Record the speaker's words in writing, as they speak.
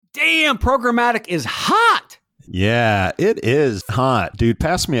Damn, programmatic is hot. Yeah, it is hot. Dude,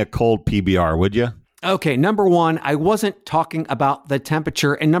 pass me a cold PBR, would you? Okay, number one, I wasn't talking about the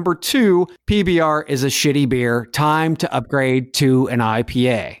temperature. And number two, PBR is a shitty beer. Time to upgrade to an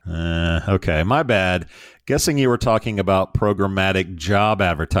IPA. Okay, my bad. Guessing you were talking about programmatic job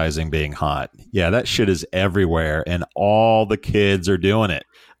advertising being hot. Yeah, that shit is everywhere, and all the kids are doing it.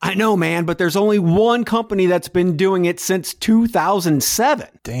 I know, man, but there's only one company that's been doing it since 2007.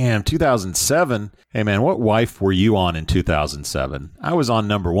 Damn, 2007? Hey, man, what wife were you on in 2007? I was on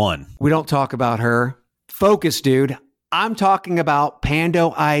number one. We don't talk about her. Focus, dude. I'm talking about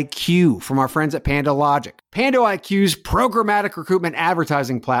Pando IQ from our friends at Panda Logic. Pando IQ's programmatic recruitment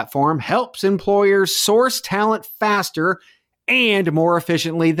advertising platform helps employers source talent faster and more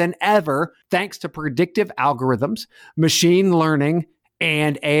efficiently than ever, thanks to predictive algorithms, machine learning,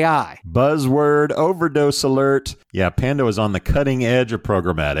 and AI. Buzzword overdose alert. Yeah, Pando is on the cutting edge of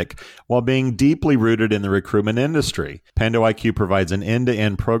programmatic while being deeply rooted in the recruitment industry. Pando IQ provides an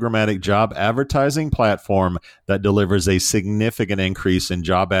end-to-end programmatic job advertising platform that delivers a significant increase in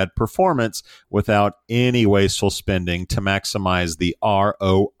job ad performance without any wasteful spending to maximize the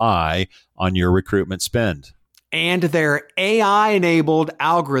ROI on your recruitment spend. And their AI-enabled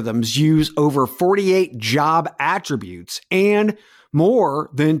algorithms use over 48 job attributes and more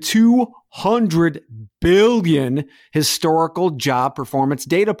than 200 billion historical job performance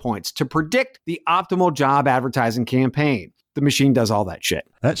data points to predict the optimal job advertising campaign. The machine does all that shit.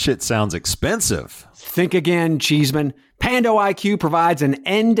 That shit sounds expensive. Think again, Cheeseman. Pando IQ provides an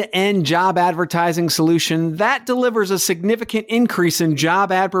end-to-end job advertising solution that delivers a significant increase in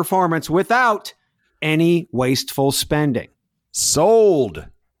job ad performance without any wasteful spending. Sold.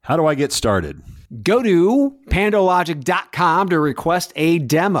 How do I get started? Go to pandologic.com to request a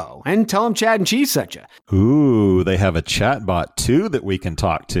demo and tell them Chad and Cheese sent you. Ooh, they have a chatbot too that we can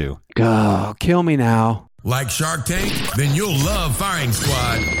talk to. Go, kill me now. Like Shark Tank? Then you'll love Firing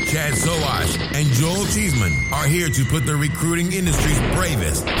Squad. Chad Sowash and Joel Cheeseman are here to put the recruiting industry's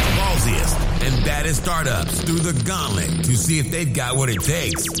bravest, ballsiest, and baddest startups through the gauntlet to see if they've got what it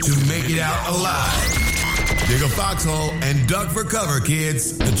takes to make it out alive. Dig a foxhole and duck for cover,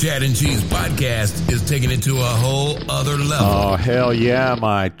 kids. The Chad and Cheese podcast is taking it to a whole other level. Oh, hell yeah,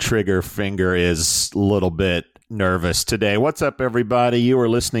 my trigger finger is a little bit nervous today. What's up, everybody? You are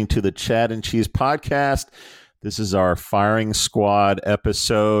listening to the Chad and Cheese podcast. This is our Firing Squad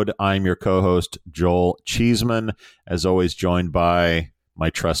episode. I'm your co-host, Joel Cheeseman, as always joined by my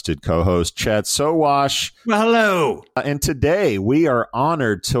trusted co-host, Chad Sowash. Well, hello. And today we are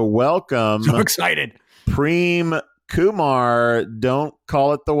honored to welcome... So excited. Prem Kumar, don't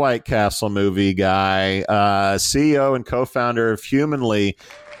call it the White Castle movie guy, CEO and co-founder of Humanly.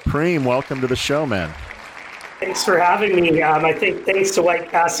 Prem, welcome to the show, man. Thanks for having me. I think thanks to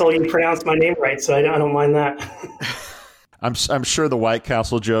White Castle, you pronounced my name right, so I don't mind that. I'm sure the White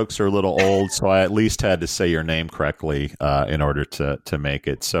Castle jokes are a little old, so I at least had to say your name correctly in order to make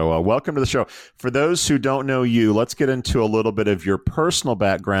it. So welcome to the show. For those who don't know you, let's get into a little bit of your personal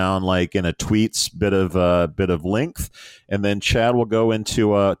background, like in a tweet's bit of length, and then Chad will go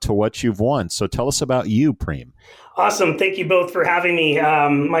into to what you've won. So tell us about you, Prem. Awesome. Thank you both for having me.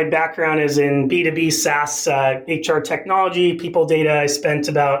 My background is in B2B SaaS, HR technology, people data. I spent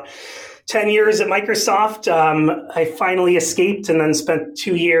about 10 years at Microsoft. I finally escaped and then spent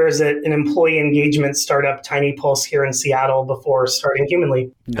 2 years at an employee engagement startup, Tiny Pulse, here in Seattle before starting Humanly.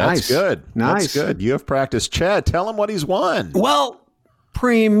 Nice. That's good. Nice. That's good. You have practiced. Chad, tell him what he's won. Well,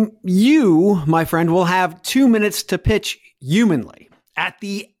 Prem, you, my friend, will have 2 minutes to pitch Humanly. At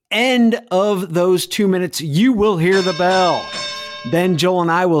the end of those 2 minutes, you will hear the bell. Then Joel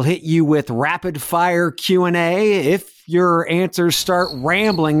and I will hit you with rapid fire Q&A. If your answers start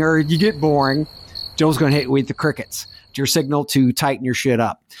rambling or you get boring, Joel's going to hit you with the crickets. It's your signal to tighten your shit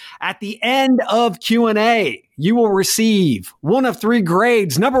up. At the end of Q&A, you will receive one of 3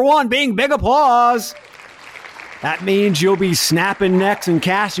 grades. Number 1 being big applause. That means you'll be snapping necks and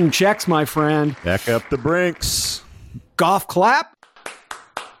cashing checks, my friend. Back up the brinks. Golf clap.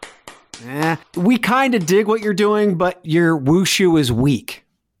 We kind of dig what you're doing, but your wushu is weak.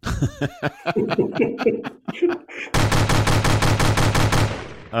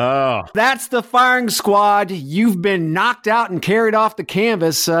 Oh, that's the Firing Squad. You've been knocked out and carried off the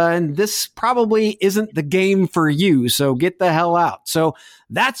canvas, and this probably isn't the game for you, so get the hell out. So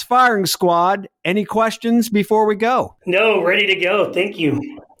that's Firing Squad. Any questions before we go? No, ready to go. Thank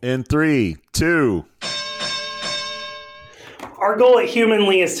you. In 3, 2. Our goal at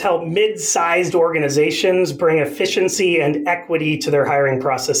Humanly is to help mid-sized organizations bring efficiency and equity to their hiring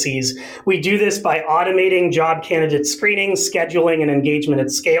processes. We do this by automating job candidate screening, scheduling, and engagement at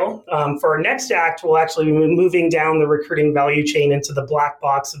scale. For our next act, we'll actually be moving down the recruiting value chain into the black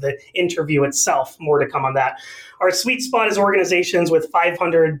box of the interview itself. More to come on that. Our sweet spot is organizations with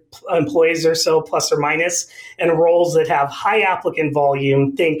 500 employees or so, plus or minus, and roles that have high applicant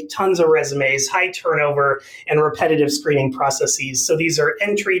volume, think tons of resumes, high turnover, and repetitive screening processes. So these are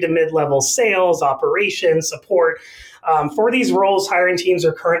entry to mid-level sales, operations, support. For these roles, hiring teams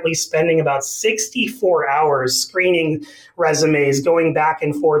are currently spending about 64 hours screening resumes, going back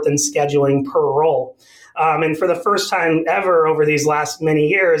and forth and scheduling per role. And for the first time ever over these last many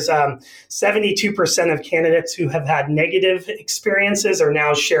years, 72% of candidates who have had negative experiences are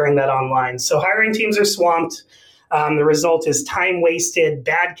now sharing that online. So hiring teams are swamped. The result is time wasted,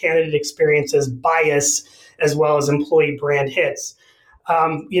 bad candidate experiences, bias, as well as employee brand hits.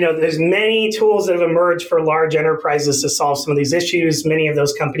 There's many tools that have emerged for large enterprises to solve some of these issues. Many of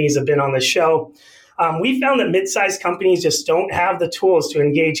those companies have been on the show. We found that mid-sized companies just don't have the tools to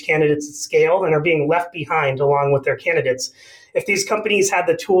engage candidates at scale and are being left behind along with their candidates. If these companies had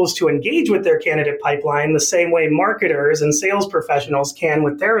the tools to engage with their candidate pipeline the same way marketers and sales professionals can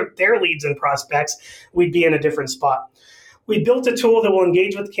with their leads and prospects, we'd be in a different spot. We built a tool that will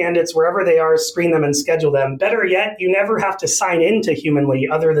engage with candidates wherever they are, screen them, and schedule them. Better yet, you never have to sign into Humanly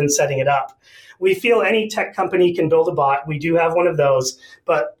other than setting it up. We feel any tech company can build a bot. We do have one of those,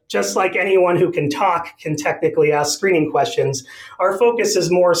 but just like anyone who can talk can technically ask screening questions, our focus is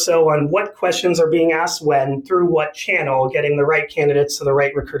more so on what questions are being asked when, through what channel, getting the right candidates to the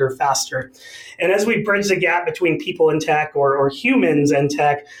right recruiter faster. And as we bridge the gap between people and tech or humans and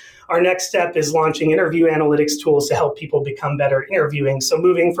tech, our next step is launching interview analytics tools to help people become better at interviewing. So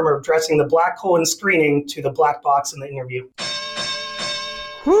moving from addressing the black hole in screening to the black box in the interview.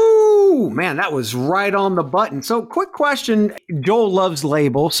 Whoo, man, that was right on the button. So quick question. Joel loves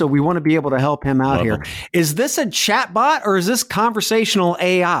label, so we want to be able to help him out here. Is this a chat bot or is this conversational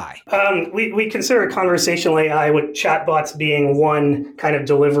AI? We consider conversational AI with chatbots being one kind of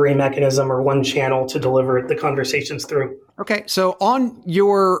delivery mechanism or one channel to deliver the conversations through. Okay, so on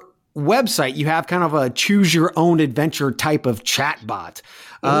your website, you have kind of a choose your own adventure type of chatbot,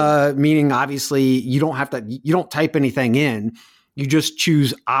 meaning obviously you don't type anything in. You just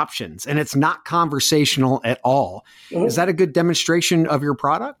choose options, and it's not conversational at all. Mm-hmm. Is that a good demonstration of your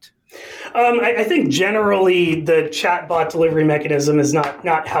product? I think generally the chatbot delivery mechanism is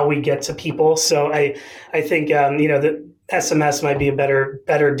not how we get to people. So I think the SMS might be a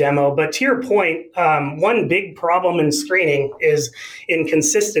better demo. But to your point, one big problem in screening is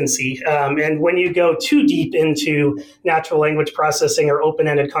inconsistency. And when you go too deep into natural language processing or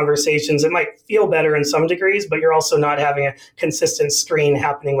open-ended conversations, it might feel better in some degrees, but you're also not having a consistent screen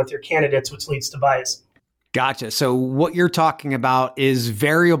happening with your candidates, which leads to bias. Gotcha. So what you're talking about is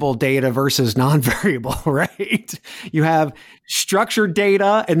variable data versus non-variable, right? You have structured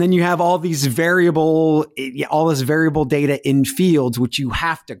data, and then you have all this variable data in fields, which you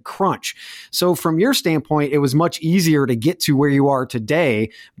have to crunch. So from your standpoint, it was much easier to get to where you are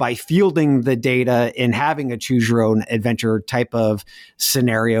today by fielding the data and having a choose your own adventure type of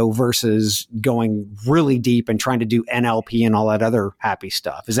scenario versus going really deep and trying to do NLP and all that other happy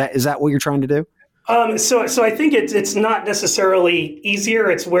stuff. Is that what you're trying to do? So I think it's not necessarily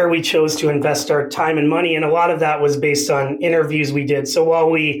easier. It's where we chose to invest our time and money, and a lot of that was based on interviews we did. So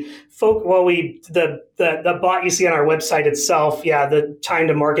the bot you see on our website itself, the time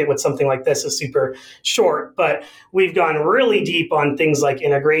to market with something like this is super short. But we've gone really deep on things like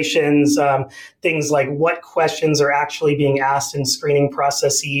integrations, things like what questions are actually being asked in screening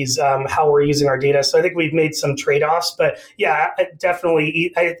processes, how we're using our data. So I think we've made some trade-offs. But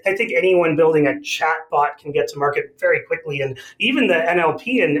definitely, I think anyone building a chat bot can get to market very quickly. And even the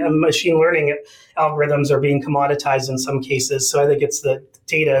NLP and machine learning algorithms are being commoditized in some cases. So I think it's the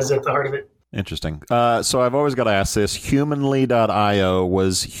data is at the heart of it. Interesting. So I've always got to ask this. Humanly.io,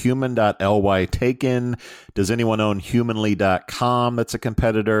 was human.ly taken? Does anyone own humanly.com that's a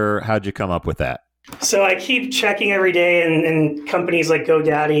competitor? How'd you come up with that? So I keep checking every day, and companies like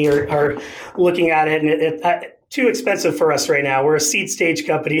GoDaddy are looking at it, and it's too expensive for us right now. We're a seed stage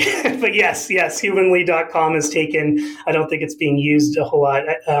company. But yes, humanly.com is taken. I don't think it's being used a whole lot.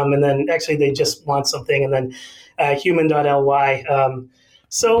 And then actually they just launched something, and then human.ly.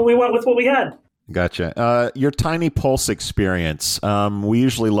 So we went with what we had. Gotcha. Your Tiny Pulse experience. We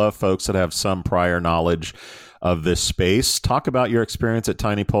usually love folks that have some prior knowledge of this space. Talk about your experience at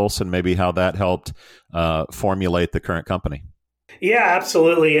Tiny Pulse and maybe how that helped formulate the current company. Yeah,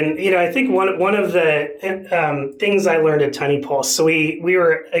 absolutely. And, I think one of the things I learned at Tiny Pulse, so we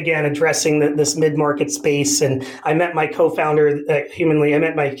were, again, addressing this mid-market space. And I met my co-founder I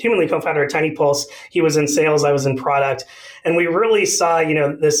met my Humanly co-founder at Tiny Pulse. He was in sales, I was in product. And we really saw,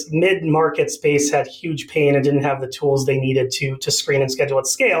 this mid-market space had huge pain and didn't have the tools they needed to screen and schedule at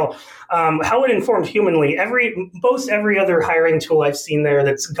scale. How it informed Humanly, most every other hiring tool I've seen there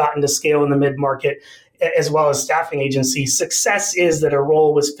that's gotten to scale in the mid-market, as well as staffing agencies, success is that a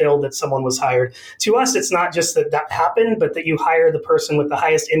role was filled, that someone was hired. To us, it's not just that happened, but that you hire the person with the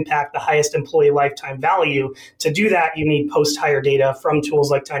highest impact, the highest employee lifetime value. To do that, you need post-hire data from tools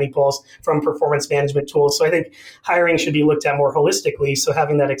like Tiny Pulse, from performance management tools. So I think hiring should be looked at more holistically. So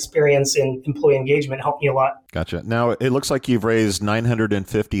having that experience in employee engagement helped me a lot. Gotcha. Now, it looks like you've raised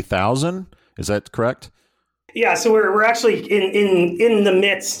 $950,000. Is that correct? Yeah, so we're actually in the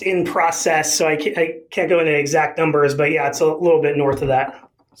midst, in process. So I can't go into exact numbers, but yeah, it's a little bit north of that.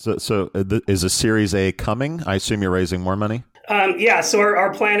 So is a Series A coming? I assume you're raising more money? Yeah, so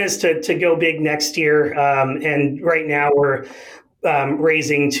our plan is to go big next year. And right now we're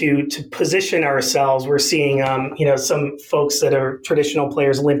raising to position ourselves. We're seeing, some folks that are traditional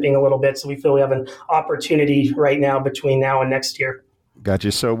players limping a little bit. So we feel we have an opportunity right now between now and next year.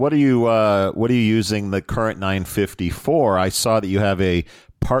 Gotcha. So what are you using the current 950 for? I saw that you have a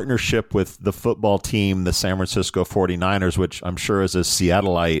partnership with the football team, the San Francisco 49ers, which I'm sure as a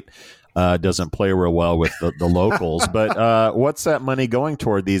Seattleite doesn't play real well with the locals. But what's that money going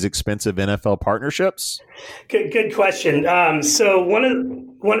toward, these expensive NFL partnerships? Good question. So one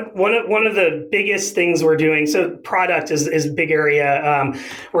of the biggest things we're doing, so product is a big area.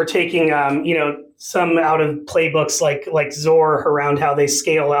 We're taking some out of playbooks like Zor around how they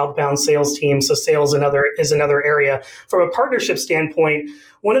scale outbound sales teams. So sales is another area. From a partnership standpoint,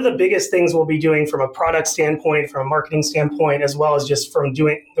 one of the biggest things we'll be doing from a product standpoint, from a marketing standpoint, as well as just from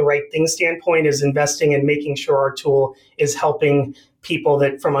doing the right thing standpoint, is investing in making sure our tool is helping people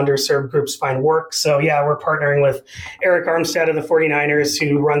that from underserved groups find work. So yeah, we're partnering with Eric Armstead of the 49ers,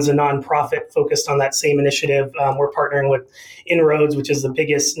 who runs a nonprofit focused on that same initiative. We're partnering with Inroads, which is the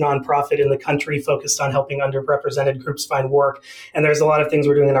biggest nonprofit in the country focused on helping underrepresented groups find work. And there's a lot of things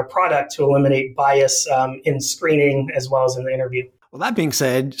we're doing in our product to eliminate bias in screening as well as in the interview. Well, that being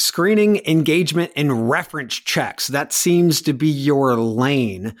said, screening, engagement, and reference checks, that seems to be your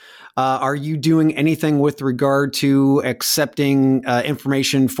lane. Are you doing anything with regard to accepting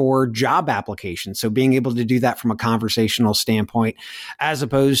information for job applications? So being able to do that from a conversational standpoint, as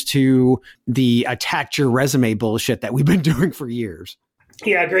opposed to the attach your resume bullshit that we've been doing for years?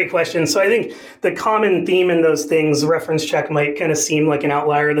 Yeah, great question. So I think the common theme in those things, reference check might kind of seem like an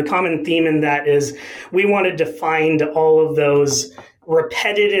outlier. The common theme in that is we wanted to find all of those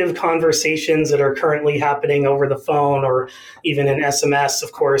repetitive conversations that are currently happening over the phone or even in SMS,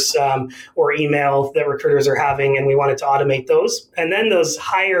 of course, or email that recruiters are having, and we wanted to automate those. And then those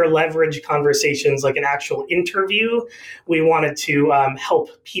higher leverage conversations, like an actual interview, we wanted to help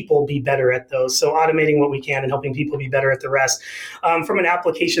people be better at those. So automating what we can and helping people be better at the rest. From an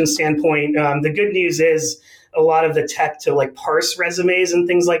application standpoint, the good news is a lot of the tech to like parse resumes and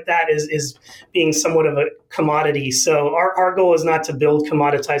things like that is being somewhat of a commodity. So our goal is not to build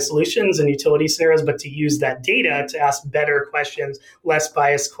commoditized solutions and utility scenarios, but to use that data to ask better questions, less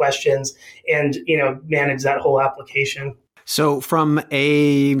biased questions, and manage that whole application. So from from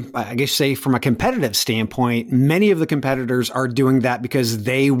a competitive standpoint, many of the competitors are doing that because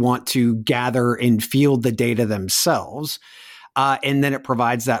they want to gather and field the data themselves. And then it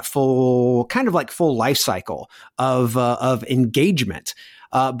provides that full life cycle of engagement.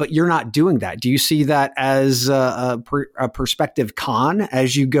 But you're not doing that. Do you see that as a perspective con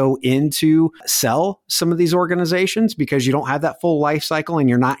as you go into sell some of these organizations because you don't have that full life cycle and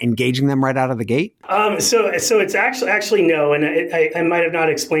you're not engaging them right out of the gate? So it's actually no, and I might have not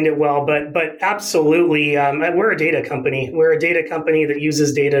explained it well, but absolutely, we're a data company. We're a data company that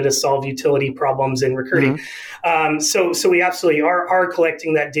uses data to solve utility problems in recruiting. Mm-hmm. So we absolutely are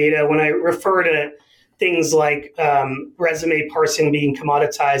collecting that data. When I refer to things like resume parsing being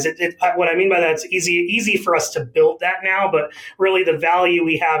commoditized. What I mean by that, it's easy for us to build that now, but really the value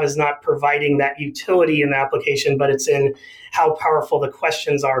we have is not providing that utility in the application, but it's in how powerful the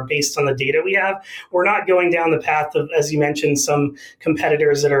questions are based on the data we have. We're not going down the path of, as you mentioned, some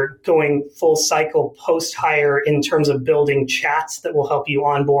competitors that are going full cycle post-hire in terms of building chats that will help you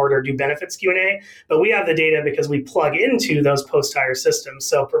onboard or do benefits Q&A. But we have the data because we plug into those post-hire systems,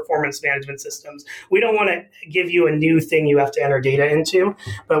 so performance management systems. We don't don't want to give you a new thing you have to enter data into,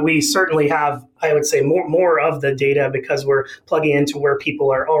 but we certainly have, I would say, more of the data because we're plugging into where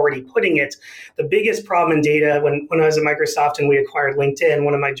people are already putting it. The biggest problem in data, when I was at Microsoft and we acquired LinkedIn,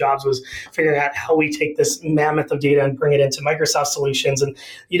 one of my jobs was figuring out how we take this mammoth of data and bring it into Microsoft solutions. And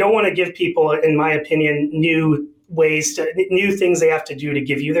you don't want to give people, in my opinion, new things they have to do to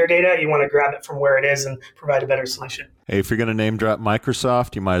give you their data. You want to grab it from where it is and provide a better solution. Hey, if you're going to name drop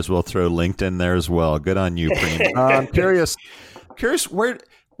Microsoft, you might as well throw LinkedIn there as well. Good on you, Prem. I'm curious, where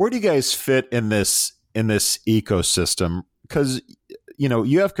do you guys fit in this ecosystem? Because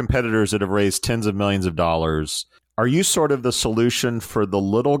you have competitors that have raised tens of millions of dollars. Are you sort of the solution for the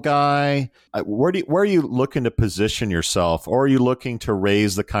little guy? Where are you looking to position yourself, or are you looking to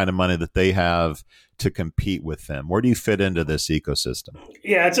raise the kind of money that they have to compete with them? Where do you fit into this ecosystem?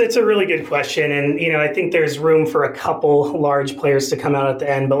 Yeah, it's a really good question. And, I think there's room for a couple large players to come out at the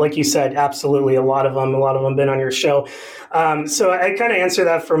end. But like you said, absolutely, a lot of them been on your show. So I kind of answer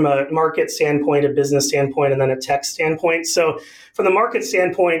that from a market standpoint, a business standpoint, and then a tech standpoint. So from the market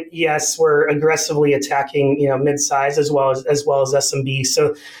standpoint, yes, we're aggressively attacking, mid-size as well as SMB.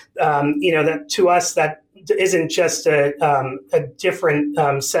 So, that to us, that isn't just a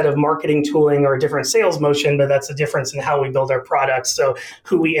different set of marketing tooling or a different sales motion, but that's a difference in how we build our products. So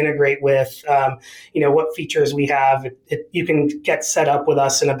who we integrate with, what features we have. You can get set up with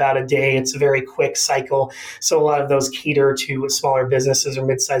us in about a day. It's a very quick cycle. So a lot of those cater to smaller businesses or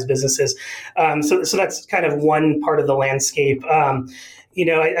mid-sized businesses. So that's kind of one part of the landscape.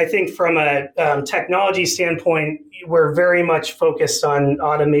 I think from a technology standpoint, we're very much focused on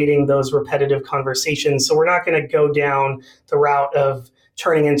automating those repetitive conversations. So we're not going to go down the route of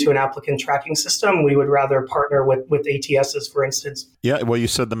turning into an applicant tracking system. We would rather partner with ATSs, for instance. Yeah, well, you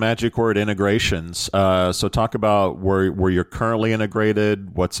said the magic word, integrations. So talk about where you're currently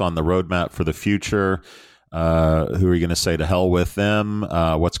integrated, what's on the roadmap for the future. Who are you going to say to hell with them?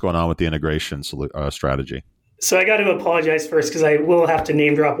 What's going on with the integration strategy? So I got to apologize first because I will have to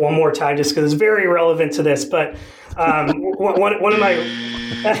name drop one more time just because it's very relevant to this. But one of my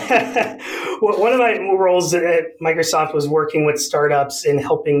roles at Microsoft was working with startups and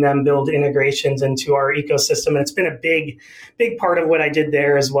helping them build integrations into our ecosystem, and it's been a big part of what I did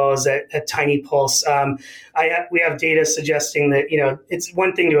there as well as at Tiny Pulse. We have data suggesting that it's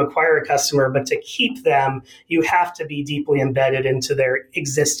one thing to acquire a customer, but to keep them, you have to be deeply embedded into their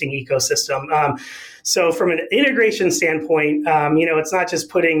existing ecosystem. So from an integration standpoint, it's not just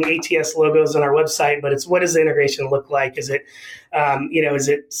putting ATS logos on our website, but it's what does the integration look like? Is it, is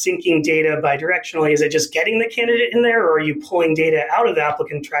it syncing data bidirectionally? Is it just getting the candidate in there, or are you pulling data out of the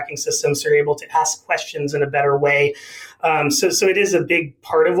applicant tracking system so you're able to ask questions in a better way? So it is a big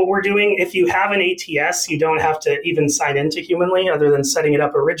part of what we're doing. If you have an ATS, you don't have to even sign into Humanly other than setting it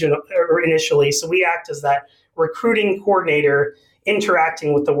up initially. So we act as that recruiting coordinator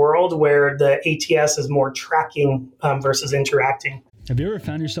interacting with the world, where the ATS is more tracking versus interacting. Have you ever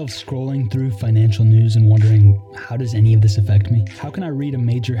found yourself scrolling through financial news and wondering, how does any of this affect me? How can I read a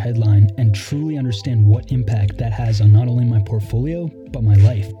major headline and truly understand what impact that has on not only my portfolio, but my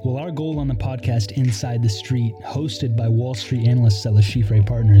life? Well, our goal on the podcast Inside the Street, hosted by Wall Street analysts at Le Chiffre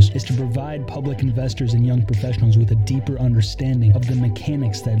Partners, is to provide public investors and young professionals with a deeper understanding of the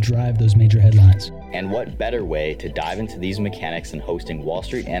mechanics that drive those major headlines. And what better way to dive into these mechanics than hosting Wall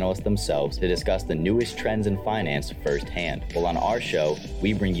Street analysts themselves to discuss the newest trends in finance firsthand? Well, on our show,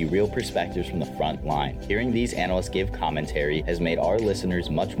 we bring you real perspectives from the front line. Hearing these analysts give commentary has made our listeners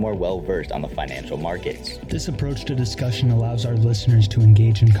much more well-versed on the financial markets. This approach to discussion allows our listeners to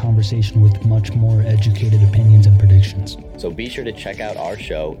engage in conversation with much more educated opinions and predictions. So be sure to check out our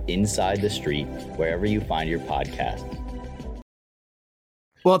show, Inside the Street, wherever you find your podcasts.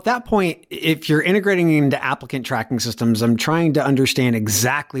 Well, at that point, if you're integrating into applicant tracking systems, I'm trying to understand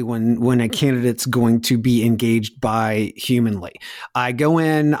exactly when a candidate's going to be engaged by Humanly. I go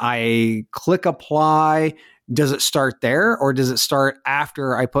in, I click apply. Does it start there, or does it start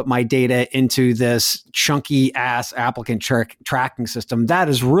after I put my data into this chunky ass applicant tracking system? That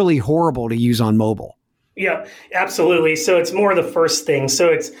is really horrible to use on mobile. Yeah, absolutely. So it's more the first thing. So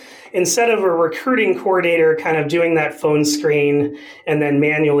it's instead of a recruiting coordinator kind of doing that phone screen and then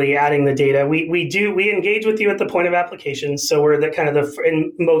manually adding the data, we engage with you at the point of application. So we're the kind of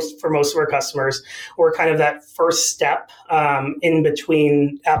for most of our customers, we're kind of that first step in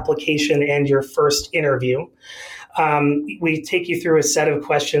between application and your first interview. We take you through a set of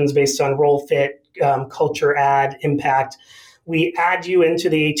questions based on role fit, culture, ad, impact. We add you into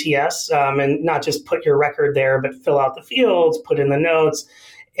the ATS and not just put your record there, but fill out the fields, put in the notes.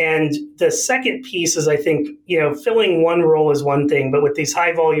 And the second piece is, I think, filling one role is one thing, but with these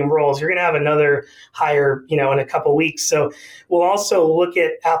high volume roles, you're going to have another hire, in a couple weeks. So we'll also look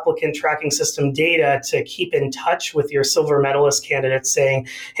at applicant tracking system data to keep in touch with your silver medalist candidates saying,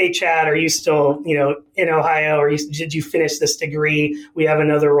 hey, Chad, are you still, in Ohio? Or did you finish this degree? We have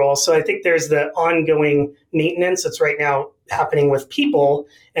another role. So I think there's the ongoing maintenance that's right now happening with people,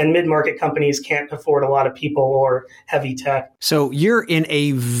 and mid-market companies can't afford a lot of people or heavy tech. So you're in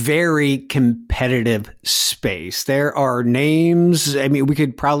a very competitive space. There are names. I mean, we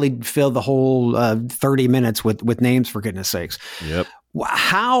could probably fill the whole 30 minutes with names, for goodness sakes. Yep.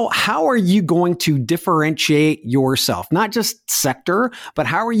 How are you going to differentiate yourself? Not just sector, but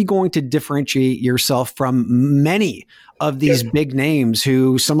how are you going to differentiate yourself from many of these big names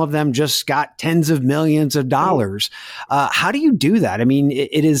who some of them just got tens of millions of dollars? How do you do that? I mean,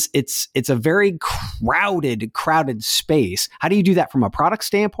 it's a very crowded space. How do you do that from a product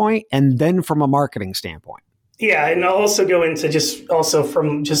standpoint and then from a marketing standpoint? Yeah, and I'll also go into in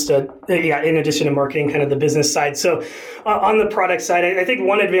addition to marketing, kind of the business side. So on the product side, I think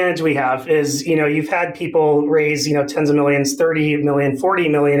one advantage we have is, you've had people raise, tens of millions, 30 million, 40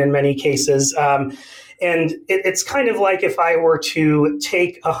 million in many cases. And it's kind of like if I were to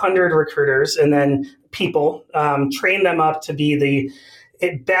take 100 recruiters and then people, train them up to be the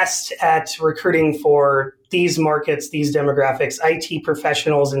best at recruiting for these markets, these demographics, IT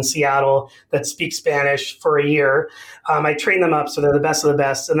professionals in Seattle that speak Spanish for a year. I train them up so they're the best of the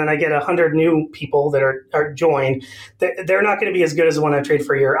best. And then I get 100 new people that are joined. They're not going to be as good as the one I trained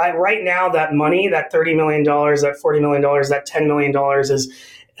for a year. Right now, that money, that $30 million, that $40 million, that $10 million is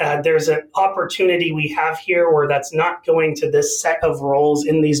there's an opportunity we have here where that's not going to this set of roles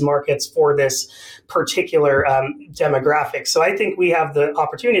in these markets for this particular demographic. So I think we have the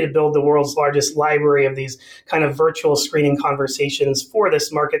opportunity to build the world's largest library of these kind of virtual screening conversations for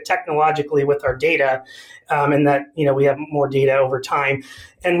this market technologically with our data, and that, we have more data over time.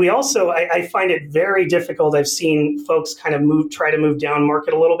 And we also, I find it very difficult. I've seen folks kind of try to move down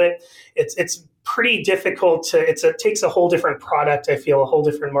market a little bit. It's pretty difficult it takes a whole different product, I feel, a whole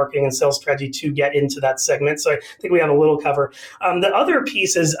different marketing and sales strategy to get into that segment. So I think we have a little cover. The other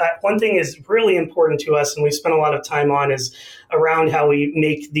piece is, one thing is really important to us, and we've spent a lot of time on, is around how we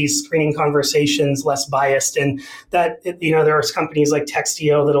make these screening conversations less biased. And that, there are companies like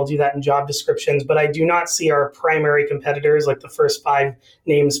Textio that'll do that in job descriptions, but I do not see our primary competitors, like the first 5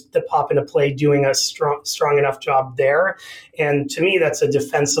 names that pop into play, doing a strong enough job there. And to me, that's a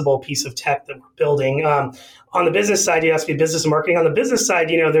defensible piece of tech that we're building. On the business side, you asked me business and marketing. On the business side,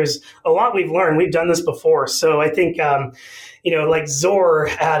 there's a lot we've learned. We've done this before. So I think, like Zor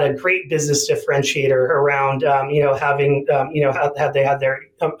had a great business differentiator around, having, had they had their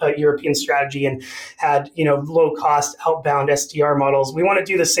European strategy and had, low cost outbound SDR models. We want to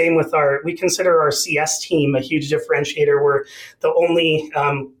do the same with we consider our CS team a huge differentiator. We're the only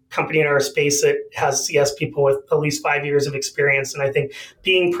company in our space that has CS people with at least 5 years of experience. And I think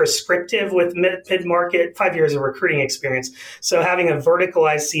being prescriptive with mid-market, 5 years of recruiting experience. So having a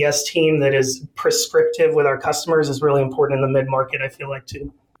verticalized CS team that is prescriptive with our customers is really important in the mid-market, I feel like,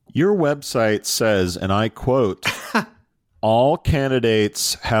 too. Your website says, and I quote, all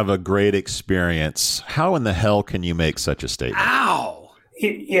candidates have a great experience. How in the hell can you make such a statement? Ow!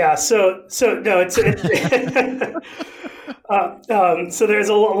 Yeah. So no, it's so there's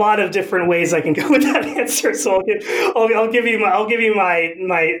a lot of different ways I can go with that answer. So I'll give you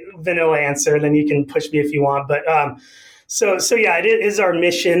my vanilla answer, then you can push me if you want. But so yeah, it is our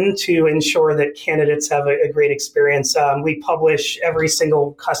mission to ensure that candidates have a great experience. We publish every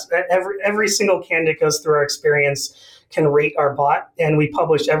single candidate goes through our experience can rate our bot, and we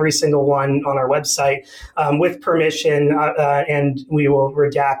publish every single one on our website with permission, and we will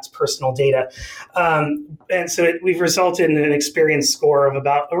redact personal data. And so we've resulted in an experience score of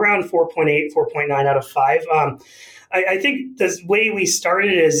around 4.8, 4.9 out of 5. I think the way we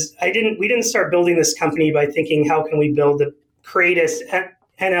started is we didn't start building this company by thinking, how can we build the greatest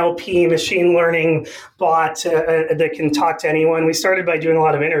NLP machine learning bot that can talk to anyone. We started by doing a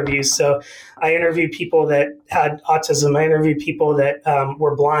lot of interviews. So I interviewed people that had autism. I interviewed people that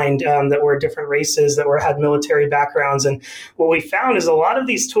were blind, that were different races, that had military backgrounds. And what we found is a lot of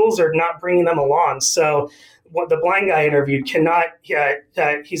these tools are not bringing them along. So what the blind guy interviewed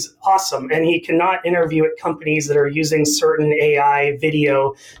he's awesome. And he cannot interview at companies that are using certain AI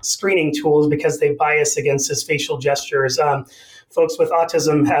video screening tools because they bias against his facial gestures. folks with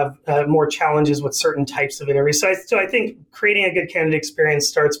autism have more challenges with certain types of interviews. So I think creating a good candidate experience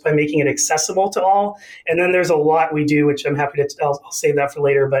starts by making it accessible to all. And then there's a lot we do, which I'm happy to, I'll save that for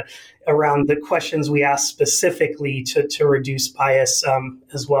later, but around the questions we ask specifically to reduce bias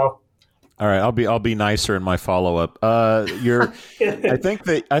as well. All right, I'll be nicer in my follow up. I think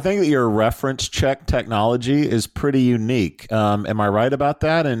that your reference check technology is pretty unique. Am I right about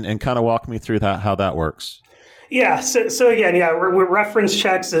that? And kind of walk me through how that works. Yeah. So again, reference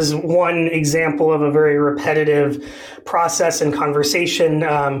checks is one example of a very repetitive process and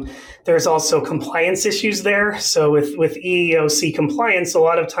conversation. There's also compliance issues there. So with EEOC compliance, a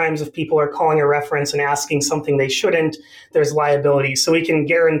lot of times if people are calling a reference and asking something they shouldn't, there's liability. So we can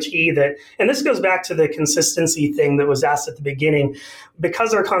guarantee that, and this goes back to the consistency thing that was asked at the beginning,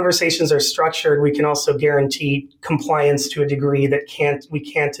 because our conversations are structured, we can also guarantee compliance to a degree that we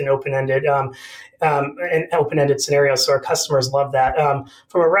can't in open-ended scenarios. So our customers love that.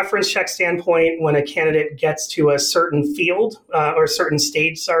 From a reference check standpoint, when a candidate gets to a certain field or a certain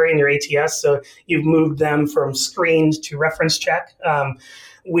stage, in your ATS, so you've moved them from screened to reference check,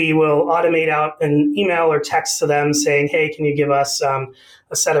 we will automate out an email or text to them saying, hey, can you give us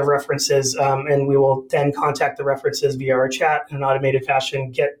a set of references? And we will then contact the references via our chat in an automated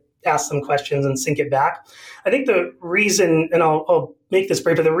fashion, ask them questions and sync it back. I think the reason, and I'll make this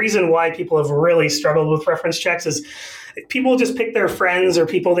brief, but the reason why people have really struggled with reference checks is people just pick their friends or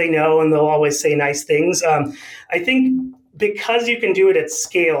people they know and they'll always say nice things. I think because you can do it at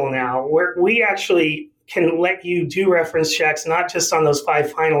scale now, where we actually can let you do reference checks, not just on those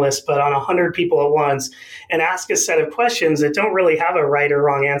 5 finalists, but on 100 people at once, and ask a set of questions that don't really have a right or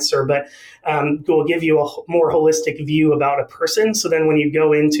wrong answer, but will give you a more holistic view about a person. So then when you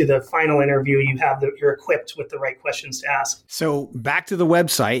go into the final interview, you're equipped with the right questions to ask. So back to the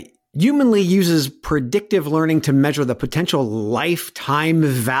website. Humanly uses predictive learning to measure the potential lifetime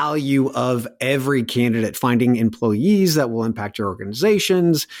value of every candidate, finding employees that will impact your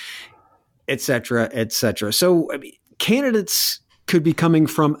organizations, et cetera, et cetera. So candidates could be coming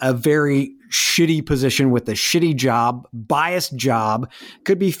from a very shitty position with a shitty job, biased job.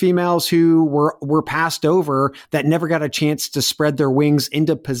 Could be females who were passed over that never got a chance to spread their wings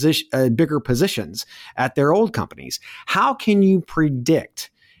into bigger positions at their old companies. How can you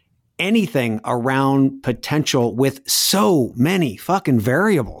predict anything around potential with so many fucking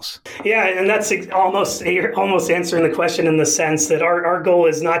variables? Yeah, and that's almost answering the question in the sense that our goal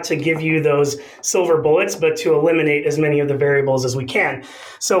is not to give you those silver bullets, but to eliminate as many of the variables as we can.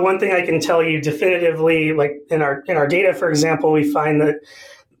 So one thing I can tell you definitively, like in our data, for example, we find that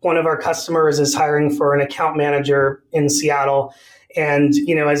one of our customers is hiring for an account manager in Seattle. And,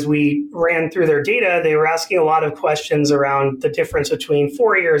 as we ran through their data, they were asking a lot of questions around the difference between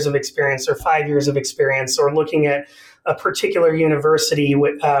 4 years of experience or 5 years of experience, or looking at a particular university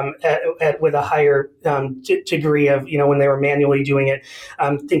with a higher degree of, when they were manually doing it,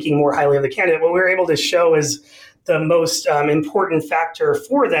 thinking more highly of the candidate. What we were able to show is the most important factor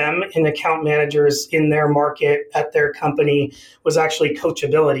for them in account managers in their market at their company was actually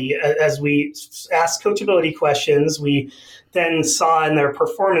coachability. As we asked coachability questions, we then saw in their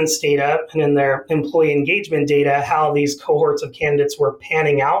performance data and in their employee engagement data how these cohorts of candidates were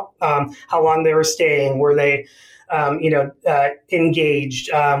panning out, how long they were staying, were they engaged.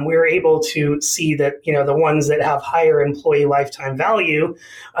 We were able to see that, the ones that have higher employee lifetime value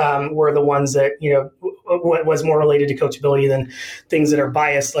were the ones that, was more related to coachability than things that are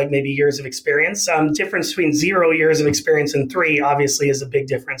biased, like maybe years of experience. Difference between 0 years of experience and 3 obviously is a big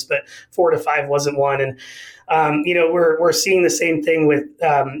difference, but 4 to 5 wasn't one. And, we're seeing the same thing with,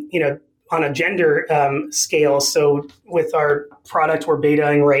 on a gender scale. So with our product we're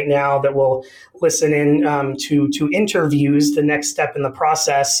betaing right now that will listen in to interviews, the next step in the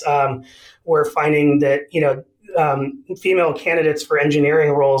process, we're finding that, female candidates for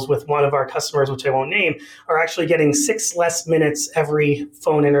engineering roles with one of our customers, which I won't name, are actually getting 6 less minutes every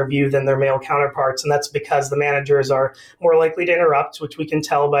phone interview than their male counterparts. And that's because the managers are more likely to interrupt, which we can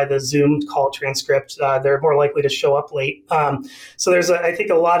tell by the Zoom call transcript. They're more likely to show up late. So there's, I think,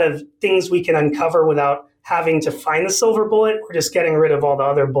 a lot of things we can uncover without having to find the silver bullet. We're just getting rid of all the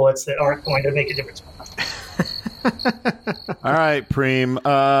other bullets that aren't going to make a difference. All right, Prem.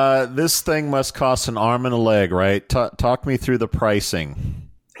 This thing must cost an arm and a leg, right? Talk me through the pricing.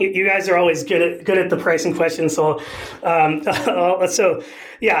 You guys are always good at the pricing question. So,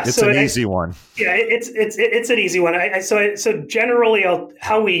 it's an easy one. Yeah, it's an easy one. So generally,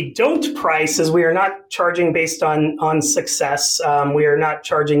 how we don't price is we are not charging based on success. We are not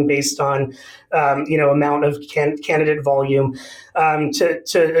charging based on amount of candidate volume.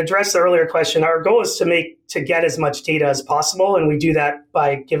 To address the earlier question, our goal is to get as much data as possible, and we do that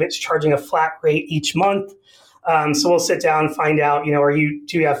by charging a flat rate each month. So we'll sit down and find out,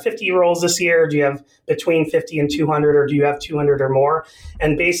 do you have 50 roles this year? Do you have between 50 and 200, or do you have 200 or more?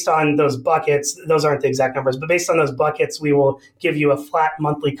 And based on those buckets, those aren't the exact numbers, but based on those buckets, we will give you a flat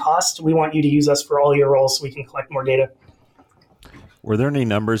monthly cost. We want you to use us for all your roles so we can collect more data. Were there any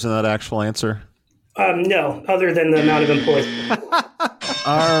numbers in that actual answer? No, other than the amount of employees.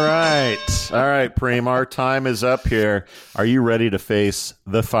 All right, Prem, our time is up here. Are you ready to face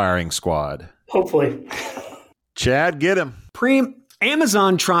the firing squad? Hopefully. Chad, get him. Prem,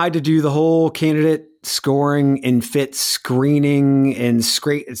 Amazon tried to do the whole candidate scoring and fit screening and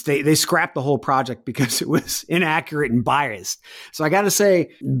they scrapped the whole project because it was inaccurate and biased. So I got to say,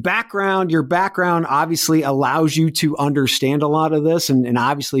 your background obviously allows you to understand a lot of this and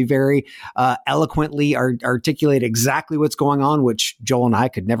obviously very eloquently articulate exactly what's going on, which Joel and I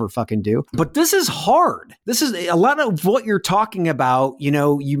could never fucking do. But this is hard. This is a lot of what you're talking about.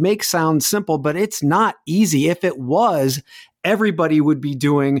 You make sound simple, but it's not easy. If it was, everybody would be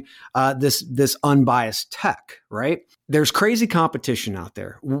doing this unbiased tech, right? There's crazy competition out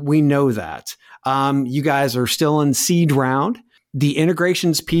there. We know that. You guys are still in seed round. The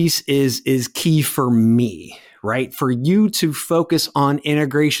integrations piece is key for me, right? For you to focus on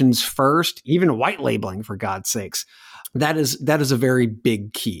integrations first, even white labeling, for God's sakes, that is a very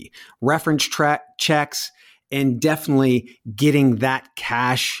big key. Reference checks and definitely getting that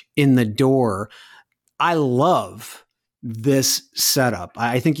cash in the door. I love this setup.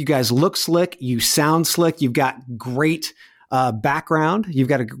 I think you guys look slick. You sound slick. You've got great background. You've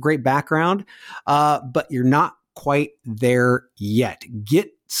got a great background, but you're not quite there yet.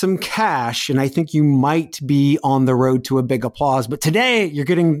 Get some cash, and I think you might be on the road to a big applause. But today, you're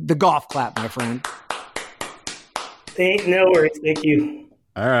getting the golf clap, my friend. No worries. Thank you.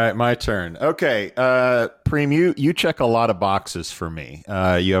 All right, my turn. Okay, Prem, you check a lot of boxes for me.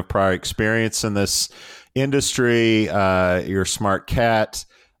 You have prior experience in this industry. You're a smart cat.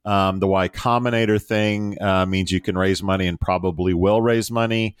 The Y Combinator thing means you can raise money and probably will raise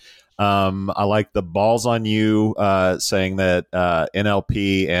money. I like the balls on you saying that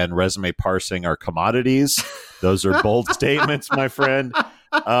NLP and resume parsing are commodities. Those are bold statements, my friend.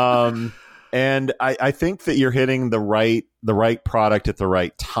 And I think that you're hitting the right product at the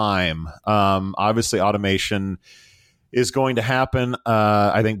right time. Obviously, automation is going to happen.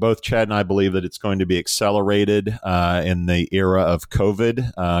 I think both Chad and I believe that it's going to be accelerated in the era of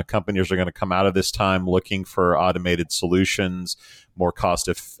COVID. Companies are going to come out of this time looking for automated solutions, more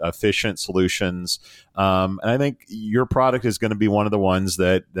cost-efficient solutions. And I think your product is going to be one of the ones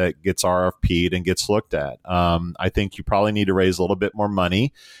that gets RFP'd and gets looked at. I think you probably need to raise a little bit more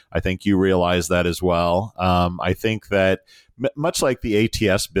money. I think you realize that as well. I think that much like the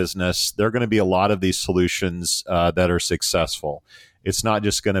ATS business, there are going to be a lot of these solutions that are successful. It's not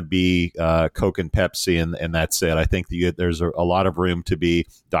just going to be Coke and Pepsi and that's it. I think there's a lot of room to be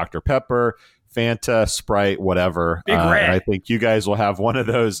Dr. Pepper, Fanta, Sprite, whatever. Big Red. And I think you guys will have one of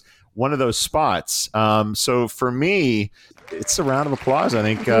those spots. So for me, it's a round of applause. I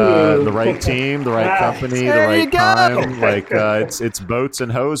think the right team, the right company, the right time. Like it's boats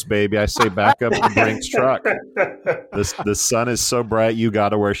and hose, baby. I say back up the Brinks truck. The sun is so bright, you got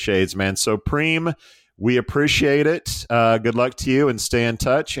to wear shades, man. So Prem, we appreciate it. Good luck to you and stay in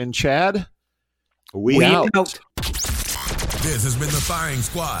touch. And Chad, we out. This has been the Firing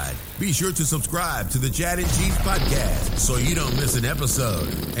Squad. Be sure to subscribe to the Chad and Cheese podcast so you don't miss an episode.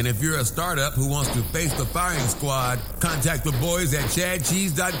 And if you're a startup who wants to face the Firing Squad, contact the boys at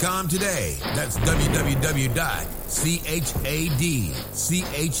chadcheese.com today. That's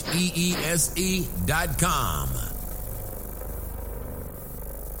www.chadcheese.com.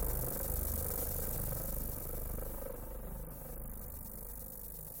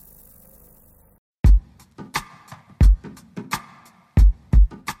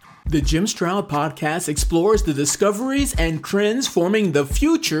 The Jim Stroud podcast explores the discoveries and trends forming the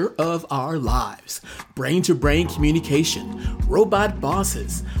future of our lives. Brain-to-brain communication, robot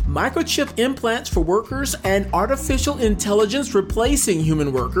bosses, microchip implants for workers, and artificial intelligence replacing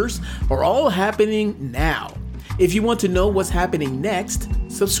human workers are all happening now. If you want to know what's happening next,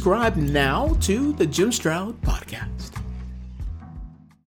 subscribe now to the Jim Stroud podcast.